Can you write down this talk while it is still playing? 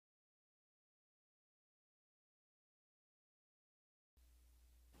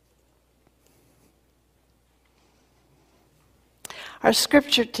Our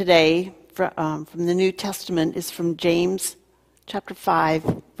scripture today from the New Testament is from James chapter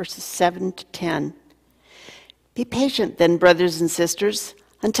 5, verses 7 to 10. Be patient then, brothers and sisters,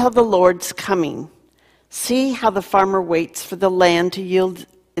 until the Lord's coming. See how the farmer waits for the land to yield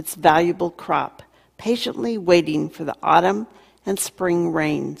its valuable crop, patiently waiting for the autumn and spring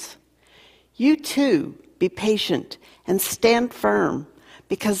rains. You too, be patient and stand firm,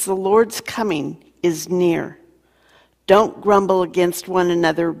 because the Lord's coming is near. Don't grumble against one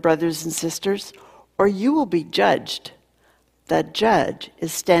another, brothers and sisters, or you will be judged. The judge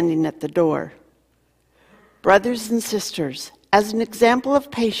is standing at the door. Brothers and sisters, as an example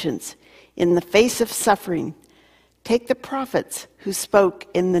of patience in the face of suffering, take the prophets who spoke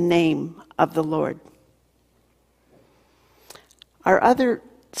in the name of the Lord. Our other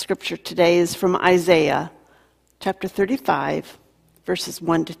scripture today is from Isaiah chapter 35, verses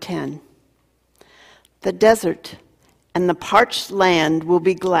 1 to 10. The desert and the parched land will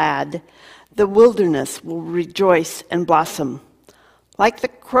be glad. The wilderness will rejoice and blossom. Like the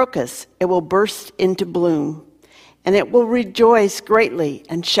crocus, it will burst into bloom, and it will rejoice greatly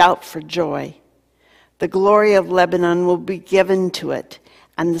and shout for joy. The glory of Lebanon will be given to it,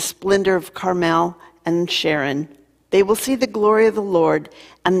 and the splendor of Carmel and Sharon. They will see the glory of the Lord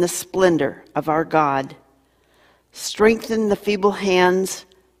and the splendor of our God. Strengthen the feeble hands,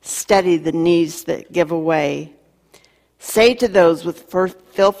 steady the knees that give away. Say to those with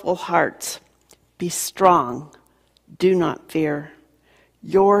fearful hearts, be strong, do not fear.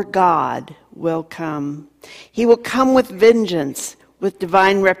 Your God will come. He will come with vengeance, with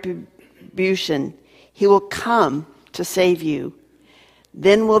divine retribution. He will come to save you.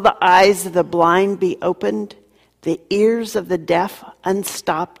 Then will the eyes of the blind be opened, the ears of the deaf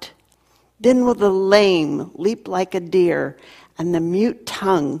unstopped. Then will the lame leap like a deer, and the mute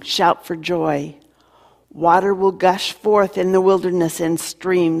tongue shout for joy. Water will gush forth in the wilderness and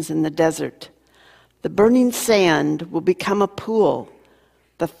streams in the desert. The burning sand will become a pool,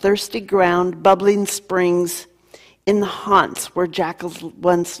 the thirsty ground bubbling springs. In the haunts where jackals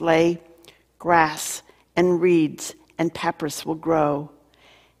once lay, grass and reeds and papyrus will grow,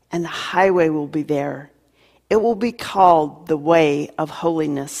 and the highway will be there. It will be called the way of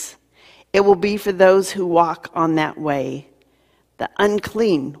holiness. It will be for those who walk on that way. The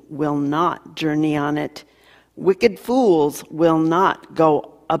unclean will not journey on it. Wicked fools will not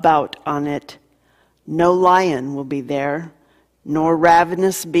go about on it. No lion will be there, nor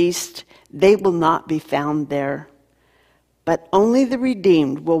ravenous beast. They will not be found there. But only the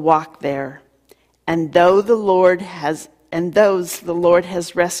redeemed will walk there. And those the Lord has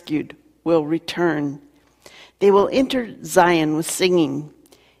rescued will return. They will enter Zion with singing.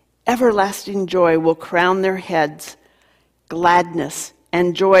 Everlasting joy will crown their heads. Gladness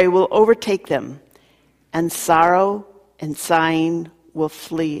and joy will overtake them, and sorrow and sighing will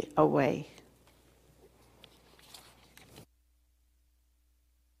flee away.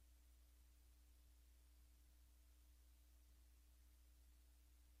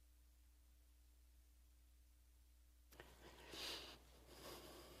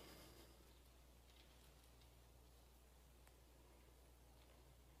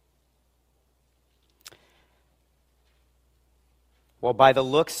 Well, by the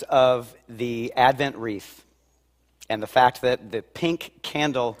looks of the Advent wreath and the fact that the pink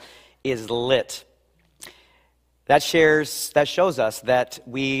candle is lit, that shows us that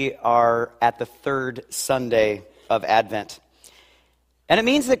we are at the third Sunday of Advent. And it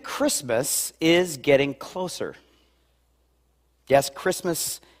means that Christmas is getting closer. Yes,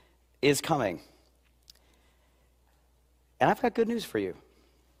 Christmas is coming. And I've got good news for you.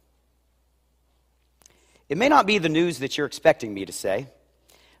 It may not be the news that you're expecting me to say,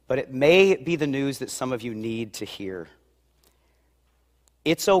 but it may be the news that some of you need to hear.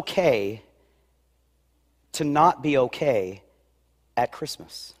 It's okay to not be okay at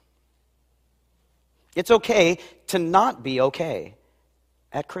Christmas. It's okay to not be okay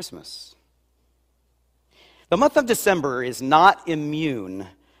at Christmas. The month of December is not immune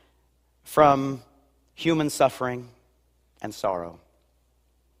from human suffering and sorrow.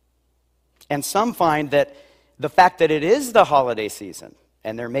 And some find that the fact that it is the holiday season,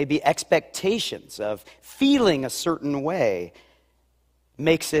 and there may be expectations of feeling a certain way,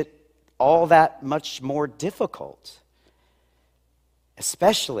 makes it all that much more difficult,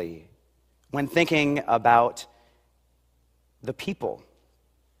 especially when thinking about the people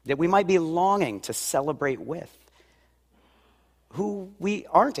that we might be longing to celebrate with, who we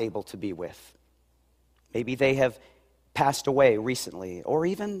aren't able to be with. Maybe they have passed away recently, or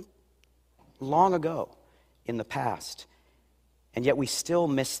even long ago in the past, and yet we still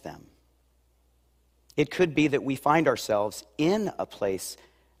miss them. It could be that we find ourselves in a place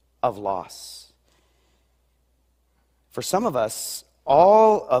of loss. For some of us,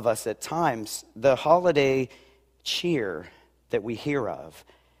 all of us at times, the holiday cheer that we hear of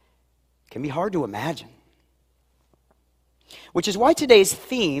can be hard to imagine. Which is why today's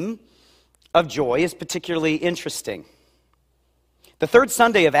theme of joy is particularly interesting. The third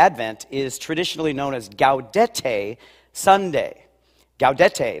Sunday of Advent is traditionally known as Gaudete Sunday.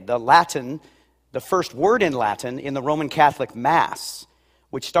 Gaudete, the first word in Latin in the Roman Catholic Mass,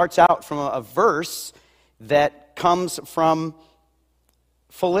 which starts out from a verse that comes from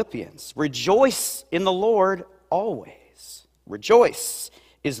Philippians. Rejoice in the Lord always. Rejoice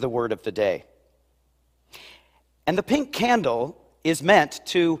is the word of the day. And the pink candle is meant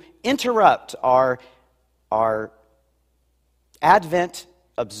to interrupt our Advent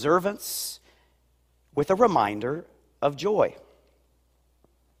observance with a reminder of joy.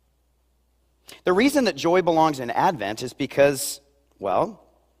 The reason that joy belongs in Advent is because, well,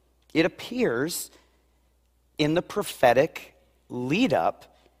 it appears in the prophetic lead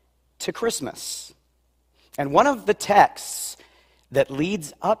up to Christmas. And one of the texts that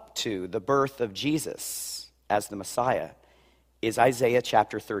leads up to the birth of Jesus as the Messiah is Isaiah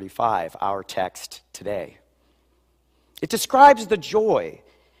chapter 35, our text today. It describes the joy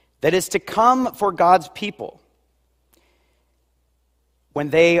that is to come for God's people when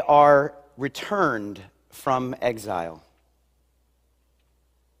they are returned from exile.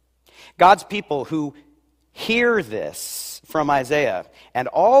 God's people who hear this from Isaiah, and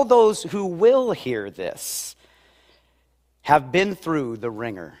all those who will hear this, have been through the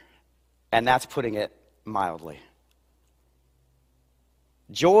ringer, and that's putting it mildly.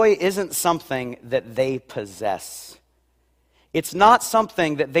 Joy isn't something that they possess. It's not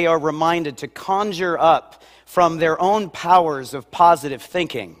something that they are reminded to conjure up from their own powers of positive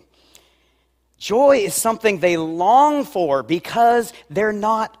thinking. Joy is something they long for because they're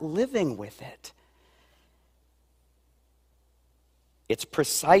not living with it. It's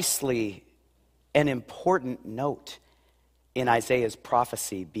precisely an important note in Isaiah's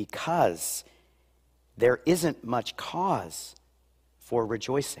prophecy because there isn't much cause for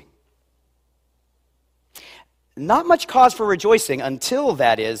rejoicing. Not much cause for rejoicing until,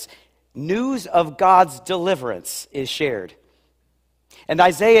 that is, news of God's deliverance is shared. And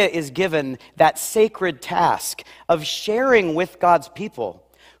Isaiah is given that sacred task of sharing with God's people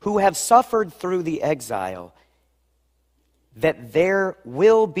who have suffered through the exile that there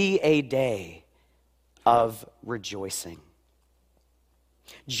will be a day of rejoicing.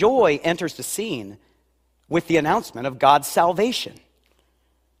 Joy enters the scene with the announcement of God's salvation.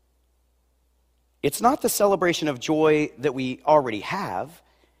 It's not the celebration of joy that we already have,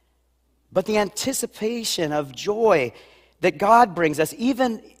 but the anticipation of joy that God brings us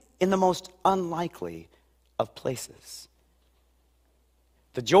even in the most unlikely of places.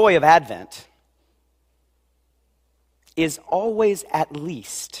 The joy of Advent is always at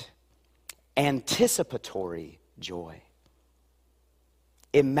least anticipatory joy,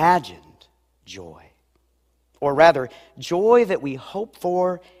 imagined joy, or rather, joy that we hope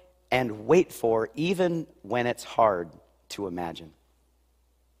for and wait for even when it's hard to imagine.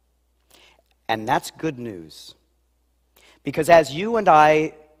 And that's good news. Because as you and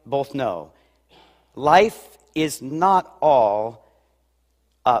I both know, life is not all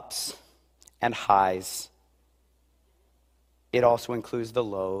ups and highs. It also includes the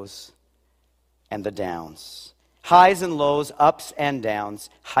lows and the downs. Highs and lows, ups and downs,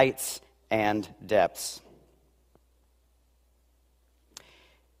 heights and depths.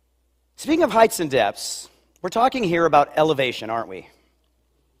 Speaking of heights and depths, we're talking here about elevation, aren't we?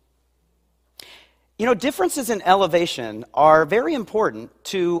 You know, differences in elevation are very important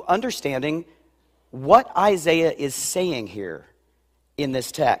to understanding what Isaiah is saying here in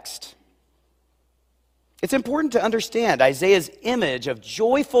this text. It's important to understand Isaiah's image of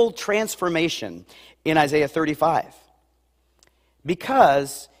joyful transformation in Isaiah 35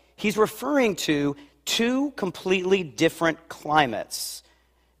 because he's referring to two completely different climates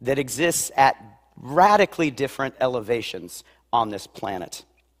that exists at radically different elevations on this planet.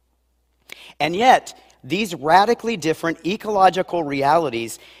 And yet, these radically different ecological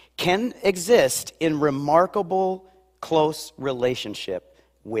realities can exist in remarkable, close relationship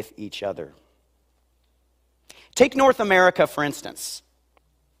with each other. Take North America, for instance.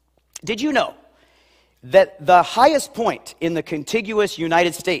 Did you know that the highest point in the contiguous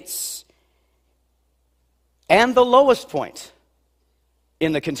United States and the lowest point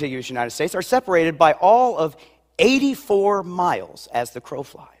in the contiguous United States are separated by all of 84 miles as the crow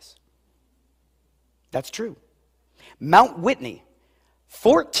flies? That's true. Mount Whitney,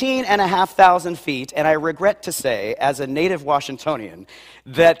 14,500 feet, and I regret to say, as a native Washingtonian,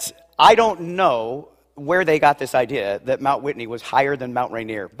 that I don't know where they got this idea that Mount Whitney was higher than Mount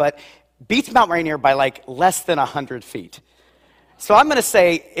Rainier, but beats Mount Rainier by like less than 100 feet. So I'm going to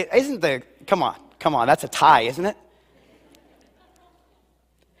say, come on, that's a tie, isn't it?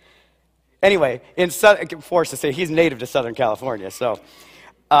 Anyway, forced to say he's native to Southern California, so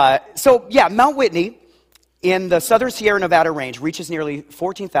Mount Whitney in the southern Sierra Nevada range reaches nearly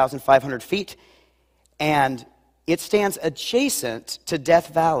 14,500 feet, and it stands adjacent to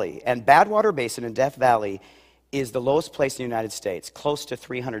Death Valley. And Badwater Basin in Death Valley is the lowest place in the United States, close to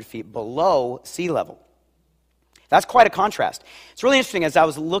 300 feet below sea level. That's quite a contrast. It's really interesting. As I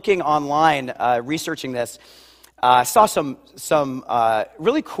was looking online, researching this, I saw some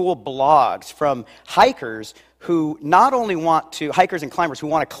really cool blogs from hikers who not only hikers and climbers who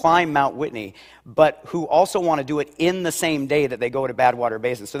want to climb Mount Whitney, but who also want to do it in the same day that they go to Badwater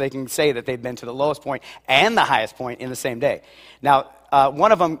Basin, so they can say that they've been to the lowest point and the highest point in the same day. Now,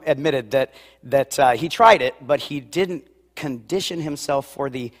 one of them admitted that he tried it, but he didn't condition himself for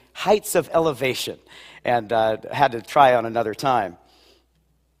the heights of elevation and had to try on another time.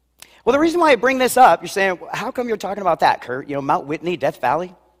 Well, the reason why I bring this up, you're saying, how come you're talking about that, Kurt? Mount Whitney, Death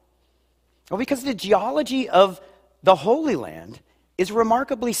Valley? Well, because the geology of the Holy Land is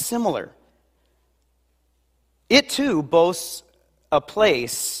remarkably similar. It too boasts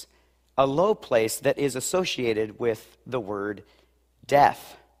a low place that is associated with the word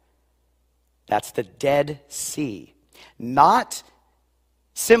death. That's the Dead Sea. Not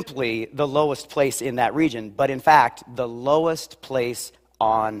simply the lowest place in that region, but in fact, the lowest place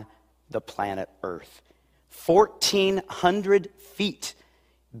on the planet Earth. 1,400 feet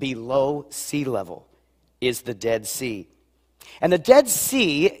below sea level is the Dead Sea. And the Dead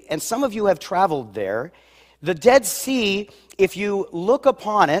Sea, and some of you have traveled there, the Dead Sea, if you look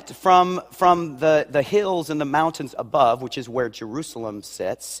upon it from the hills and the mountains above, which is where Jerusalem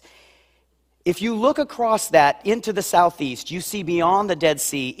sits, if you look across that into the southeast, you see beyond the Dead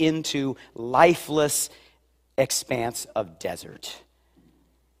Sea into lifeless expanse of desert.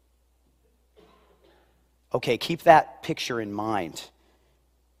 Okay, keep that picture in mind.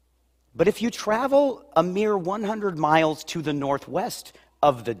 But if you travel a mere 100 miles to the northwest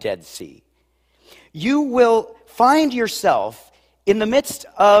of the Dead Sea, you will find yourself in the midst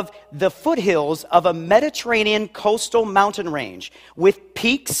of the foothills of a Mediterranean coastal mountain range with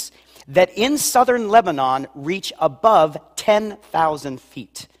peaks that in southern Lebanon reach above 10,000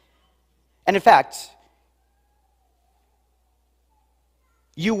 feet. And in fact,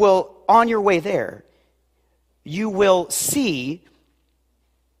 you will, on your way there, you will see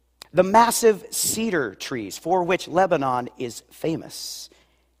the massive cedar trees for which Lebanon is famous.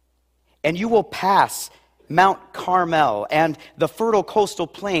 And you will pass Mount Carmel and the fertile coastal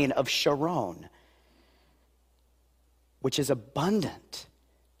plain of Sharon, which is abundant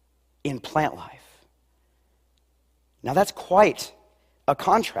in plant life. Now that's quite a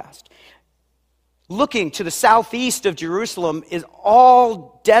contrast. Looking to the southeast of Jerusalem is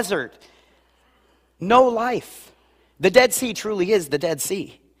all desert, no life. The Dead Sea truly is the Dead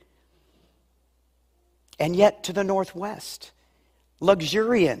Sea. And yet to the northwest,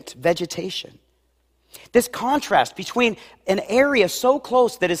 luxuriant vegetation. This contrast between an area so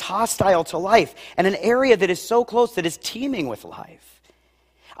close that is hostile to life and an area that is so close that is teeming with life.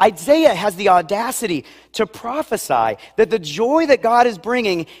 Isaiah has the audacity to prophesy that the joy that God is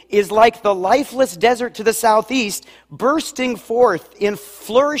bringing is like the lifeless desert to the southeast, bursting forth in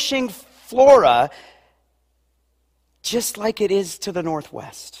flourishing flora, just like it is to the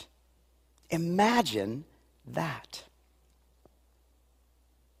northwest. Imagine that.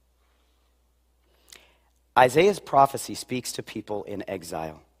 Isaiah's prophecy speaks to people in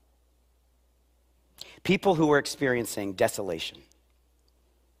exile, people who are experiencing desolation.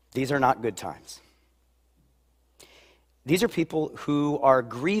 These are not good times. These are people who are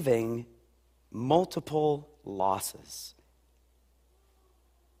grieving multiple losses.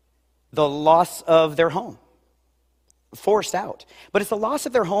 The loss of their home, forced out. But it's the loss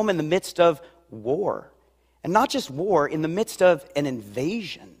of their home in the midst of war. And not just war, in the midst of an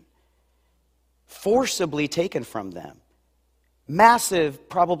invasion, forcibly taken from them. Massive,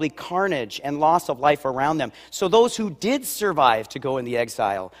 probably carnage and loss of life around them. So those who did survive to go in the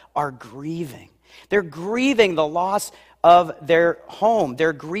exile are grieving. They're grieving the loss of their home.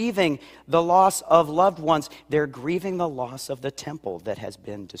 They're grieving the loss of loved ones. They're grieving the loss of the temple that has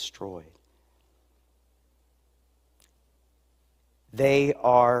been destroyed. They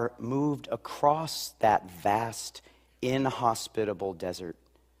are moved across that vast, inhospitable desert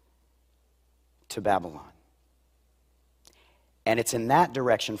to Babylon. And it's in that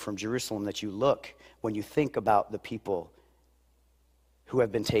direction from Jerusalem that you look when you think about the people who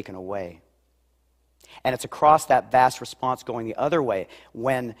have been taken away. And it's across that vast response going the other way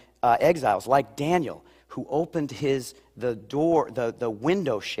when exiles like Daniel, who opened the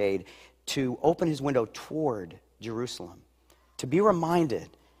window shade to open his window toward Jerusalem, to be reminded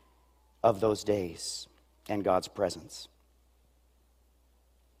of those days and God's presence.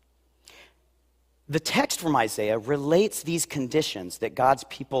 The text from Isaiah relates these conditions that God's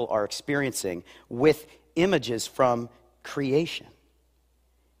people are experiencing with images from creation.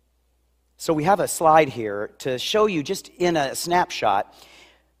 So we have a slide here to show you, just in a snapshot,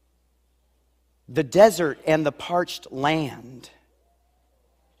 the desert and the parched land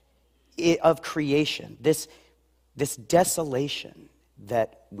of creation, this desolation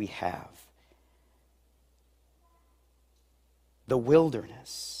that we have. The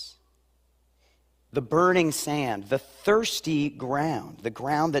wilderness, the burning sand, the thirsty ground, the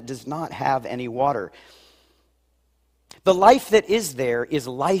ground that does not have any water. The life that is there is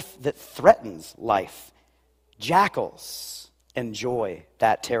life that threatens life. Jackals enjoy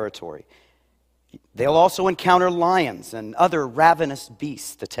that territory. They'll also encounter lions and other ravenous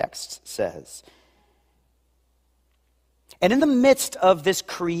beasts, the text says. And in the midst of this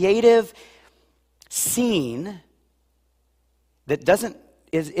creative scene that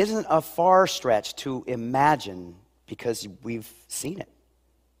isn't a far stretch to imagine, because we've seen it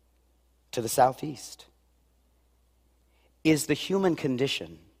to the southeast, is the human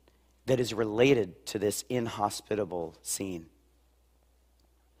condition that is related to this inhospitable scene.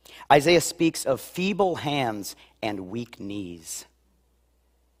 Isaiah speaks of feeble hands and weak knees.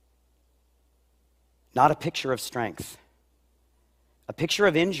 Not a picture of strength, a picture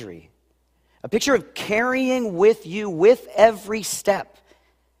of injury, a picture of carrying with you, with every step,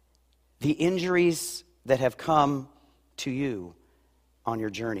 the injuries that have come to you on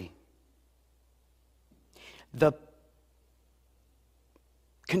your journey. The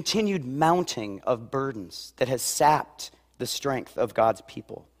continued mounting of burdens that has sapped the strength of God's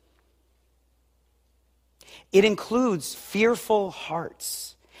people. It includes fearful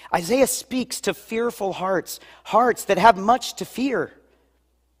hearts. Isaiah speaks to fearful hearts, hearts that have much to fear.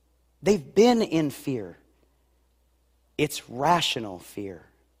 They've been in fear. It's rational fear.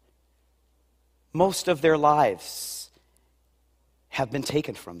 Most of their lives have been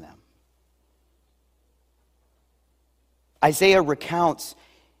taken from them. Isaiah recounts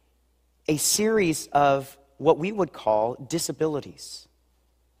a series of what we would call disabilities: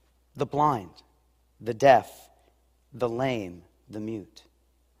 the blind, the deaf, the lame, the mute.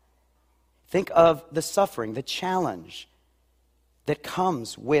 Think of the suffering, the challenge that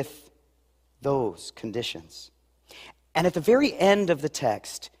comes with those conditions. And at the very end of the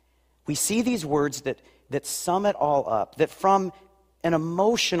text, we see these words that sum it all up, that from an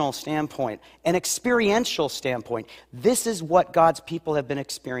emotional standpoint, an experiential standpoint, this is what God's people have been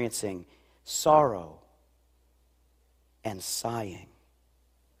experiencing: sorrow and sighing.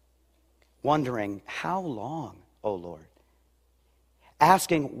 Wondering, how long, O Lord?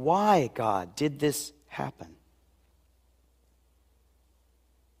 Asking, why, God, did this happen?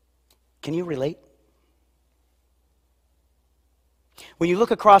 Can you relate? When you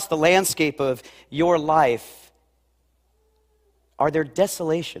look across the landscape of your life, are there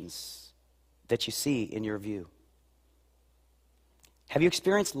desolations that you see in your view? Have you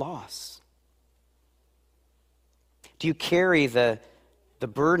experienced loss? Do you carry the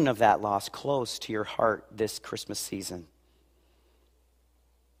burden of that loss close to your heart this Christmas season?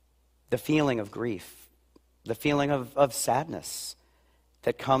 The feeling of grief, the feeling of sadness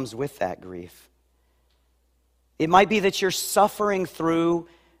that comes with that grief. It might be that you're suffering through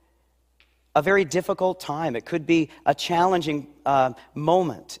a very difficult time. It could be a challenging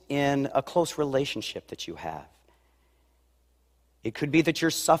moment in a close relationship that you have. It could be that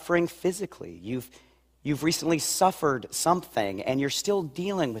you're suffering physically. You've recently suffered something and you're still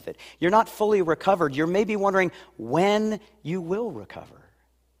dealing with it. You're not fully recovered. You're maybe wondering when you will recover.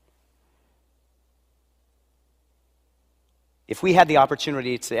 If we had the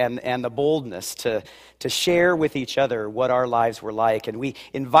opportunity and the boldness to share with each other what our lives were like, and we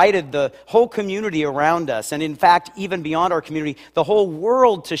invited the whole community around us, and in fact, even beyond our community, the whole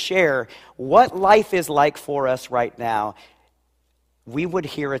world to share what life is like for us right now, we would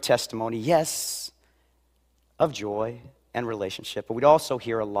hear a testimony, yes, of joy and relationship, but we'd also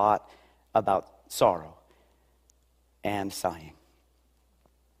hear a lot about sorrow and sighing.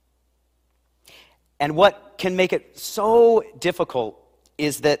 And what can make it so difficult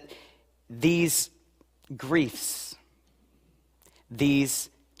is that these griefs, these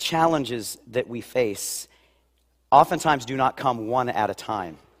challenges that we face, oftentimes do not come one at a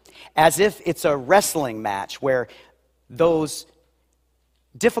time, as if it's a wrestling match where those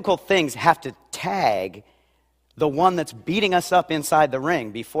difficult things have to tag the one that's beating us up inside the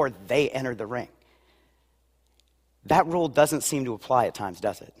ring before they enter the ring. That rule doesn't seem to apply at times,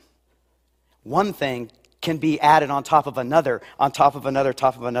 does it? One thing can be added on top of another, on top of another,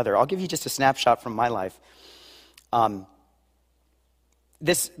 top of another. I'll give you just a snapshot from my life.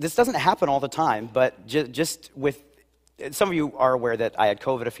 This doesn't happen all the time, but just with, some of you are aware that I had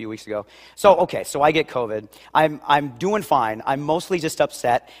COVID a few weeks ago. So I get COVID. I'm doing fine. I'm mostly just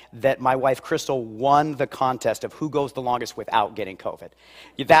upset that my wife Crystal won the contest of who goes the longest without getting COVID.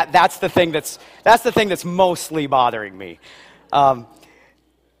 That's the thing that's mostly bothering me.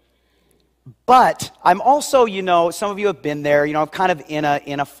 But I'm also, some of you have been there. I'm kind of in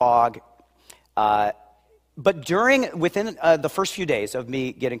a fog. But within the first few days of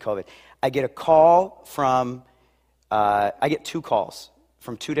me getting COVID, I get a call from. I get 2 calls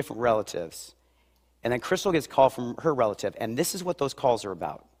from 2 different relatives. And then Crystal gets a call from her relative, and this is what those calls are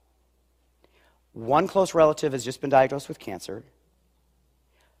about. One close relative has just been diagnosed with cancer.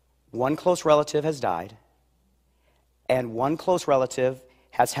 One close relative has died. And one close relative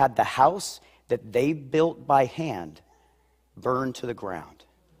has had the house that they built by hand burned to the ground.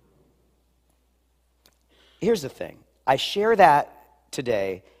 Here's the thing. I share that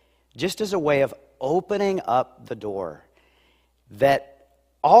today just as a way of opening up the door that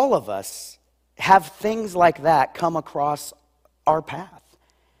all of us have things like that come across our path.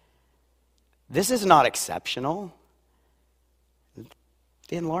 This is not exceptional.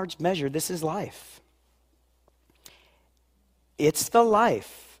 In large measure, this is life. It's the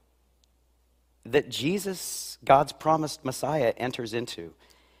life that Jesus, God's promised Messiah, enters into.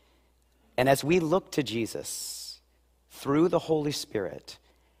 And as we look to Jesus through the Holy Spirit,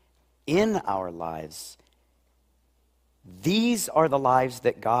 in our lives, these are the lives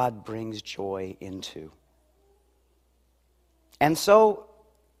that God brings joy into. And so,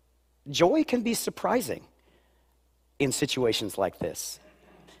 joy can be surprising in situations like this.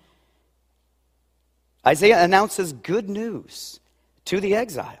 Isaiah announces good news to the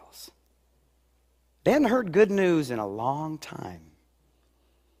exiles. They hadn't heard good news in a long time.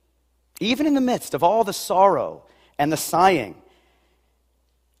 Even in the midst of all the sorrow and the sighing,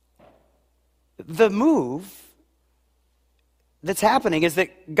 the move that's happening is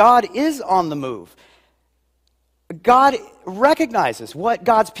that God is on the move. God recognizes what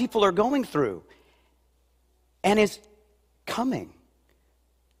God's people are going through and is coming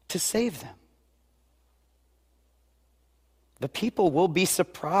to save them. The people will be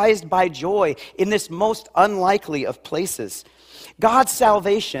surprised by joy in this most unlikely of places. God's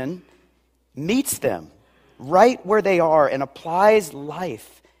salvation meets them right where they are and applies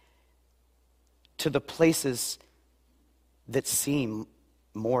life to the places that seem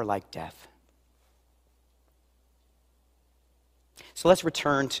more like death. So let's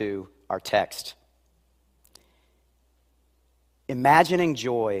return to our text. Imagining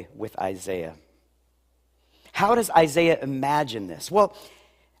joy with Isaiah. How does Isaiah imagine this? Well,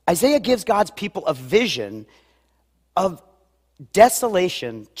 Isaiah gives God's people a vision of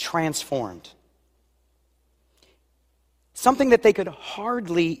desolation transformed. Something that they could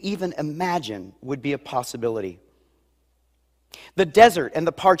hardly even imagine would be a possibility. The desert and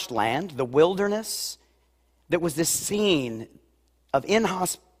the parched land, the wilderness, that was this scene of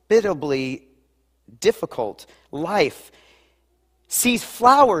inhospitably difficult life, sees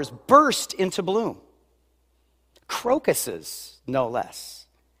flowers burst into bloom. Crocuses, no less.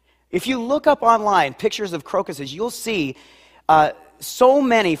 If you look up online pictures of crocuses, you'll see so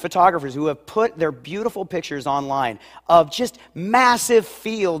many photographers who have put their beautiful pictures online of just massive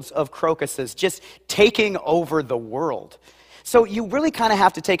fields of crocuses just taking over the world. So you really kind of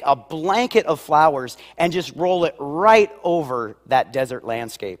have to take a blanket of flowers and just roll it right over that desert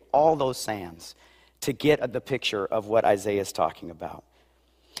landscape, all those sands, to get the picture of what Isaiah is talking about.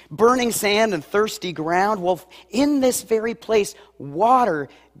 Burning sand and thirsty ground. Well, in this very place, water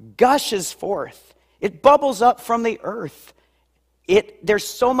gushes forth. It bubbles up from the earth. There's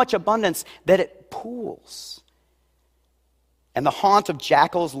so much abundance that it pools. And the haunt of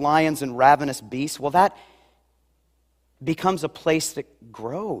jackals, lions, and ravenous beasts, well, that becomes a place that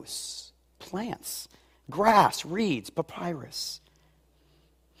grows plants, grass, reeds, papyrus.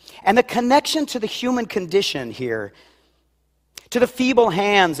 And the connection to the human condition here, to the feeble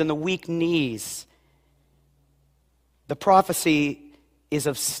hands and the weak knees, the prophecy is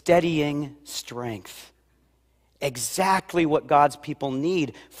of steadying strength. Exactly what God's people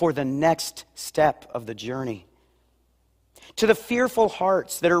need for the next step of the journey. To the fearful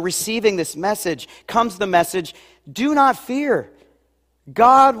hearts that are receiving this message comes the message, do not fear.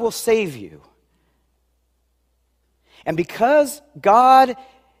 God will save you. And because God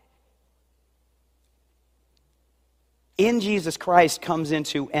in Jesus Christ comes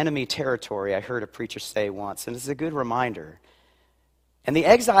into enemy territory, I heard a preacher say once, and this is a good reminder. And the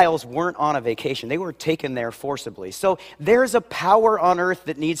exiles weren't on a vacation. They were taken there forcibly. So there's a power on earth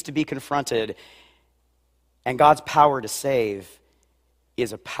that needs to be confronted. And God's power to save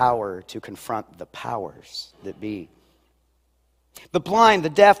is a power to confront the powers that be. The blind, the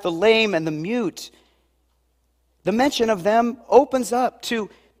deaf, the lame, and the mute. The mention of them opens up to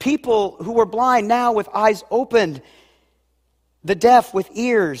people who were blind now with eyes opened. The deaf with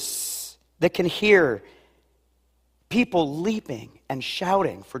ears that can hear. People leaping and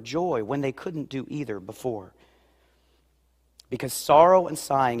shouting for joy when they couldn't do either before. Because sorrow and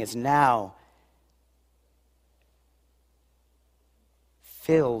sighing is now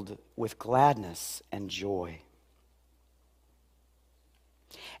filled with gladness and joy.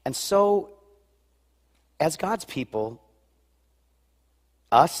 And so, as God's people,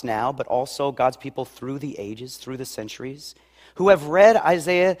 us now, but also God's people through the ages, through the centuries, who have read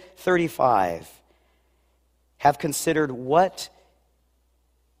Isaiah 35, have considered what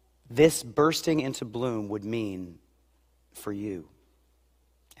this bursting into bloom would mean for you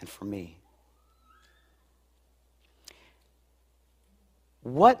and for me.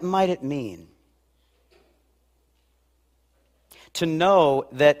 What might it mean to know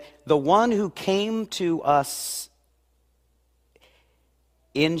that the one who came to us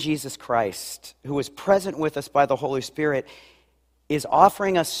in Jesus Christ, who is present with us by the Holy Spirit, is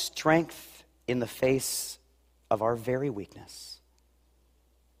offering us strength in the face of our very weakness,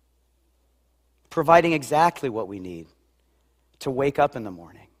 providing exactly what we need to wake up in the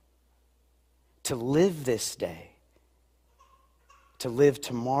morning, to live this day, to live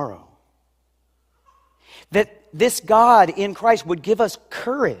tomorrow. That this God in Christ would give us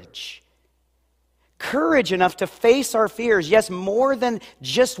courage enough to face our fears, yes, more than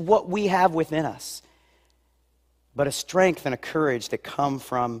just what we have within us, but a strength and a courage that come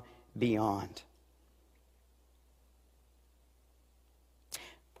from beyond.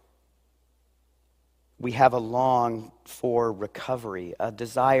 We have a long for recovery, a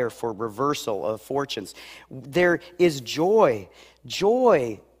desire for reversal of fortunes. There is joy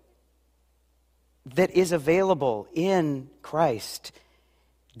that is available in Christ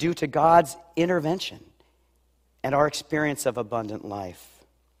due to God's intervention and our experience of abundant life.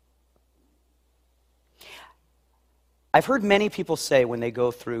 I've heard many people say when they go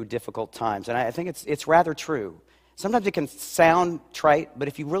through difficult times, and I think it's rather true. Sometimes it can sound trite, but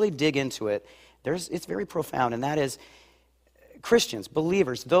if you really dig into it, it's very profound, and that is Christians,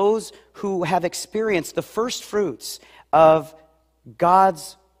 believers, those who have experienced the first fruits of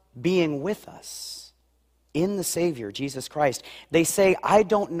God's being with us in the Savior, Jesus Christ. They say, I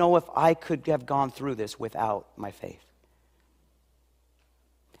don't know if I could have gone through this without my faith.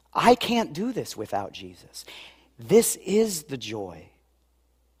 I can't do this without Jesus. This is the joy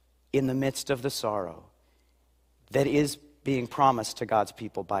in the midst of the sorrow that is being promised to God's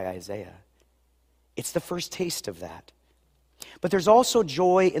people by Isaiah. It's the first taste of that. But there's also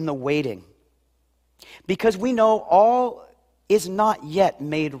joy in the waiting, because we know all is not yet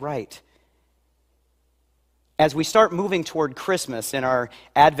made right. As we start moving toward Christmas in our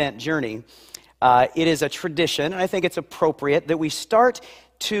Advent journey, it is a tradition, and I think it's appropriate, that we start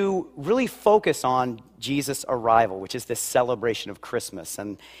to really focus on Jesus' arrival, which is this celebration of Christmas.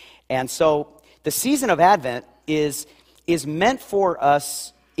 And so the season of Advent is meant for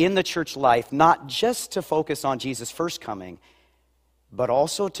us in the church life, not just to focus on Jesus' first coming, but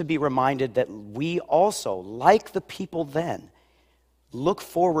also to be reminded that we also, like the people then, look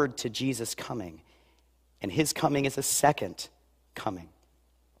forward to Jesus' coming. And his coming is a second coming.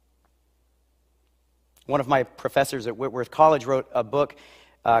 One of my professors at Whitworth College wrote a book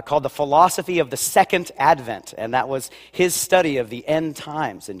called The Philosophy of the Second Advent, and that was his study of the end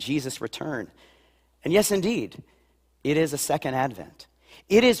times and Jesus' return. And yes, indeed, it is a second Advent.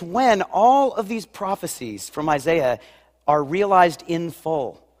 It is when all of these prophecies from Isaiah are realized in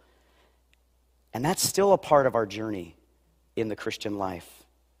full. And that's still a part of our journey in the Christian life.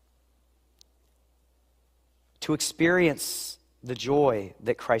 To experience the joy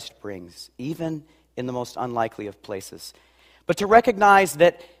that Christ brings, even in the most unlikely of places. But to recognize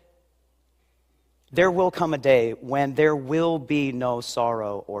that there will come a day when there will be no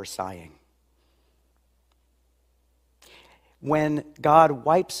sorrow or sighing. When God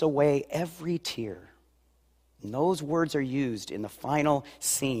wipes away every tear. And those words are used in the final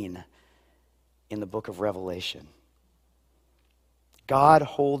scene in the book of Revelation. God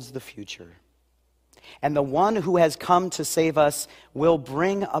holds the future. And the one who has come to save us will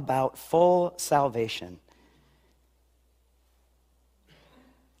bring about full salvation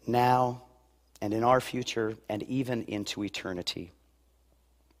now and in our future and even into eternity.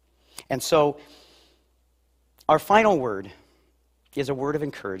 And so, our final word is a word of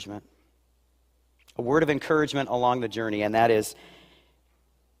encouragement. A word of encouragement along the journey, and that is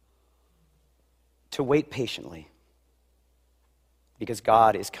to wait patiently because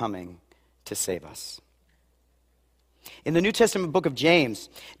God is coming to save us. In the New Testament book of James,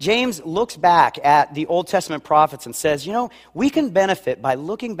 James looks back at the Old Testament prophets and says, we can benefit by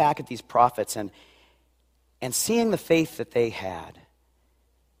looking back at these prophets and seeing the faith that they had,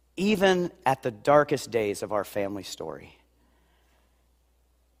 even at the darkest days of our family story.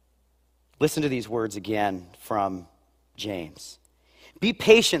 Listen to these words again from James. Be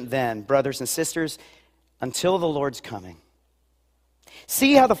patient then, brothers and sisters, until the Lord's coming.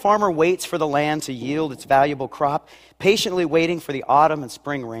 See how the farmer waits for the land to yield its valuable crop, patiently waiting for the autumn and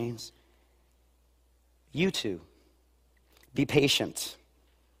spring rains. You too, be patient.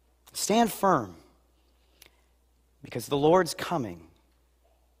 Stand firm, because the Lord's coming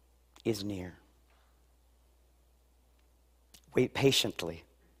is near. Wait patiently.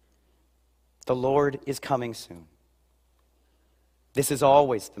 The Lord is coming soon. This is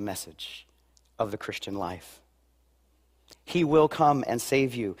always the message of the Christian life. He will come and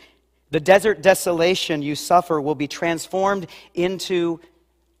save you. The desert desolation you suffer will be transformed into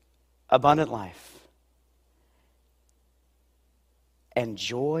abundant life. And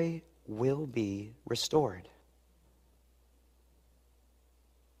joy will be restored.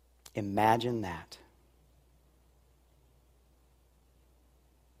 Imagine that.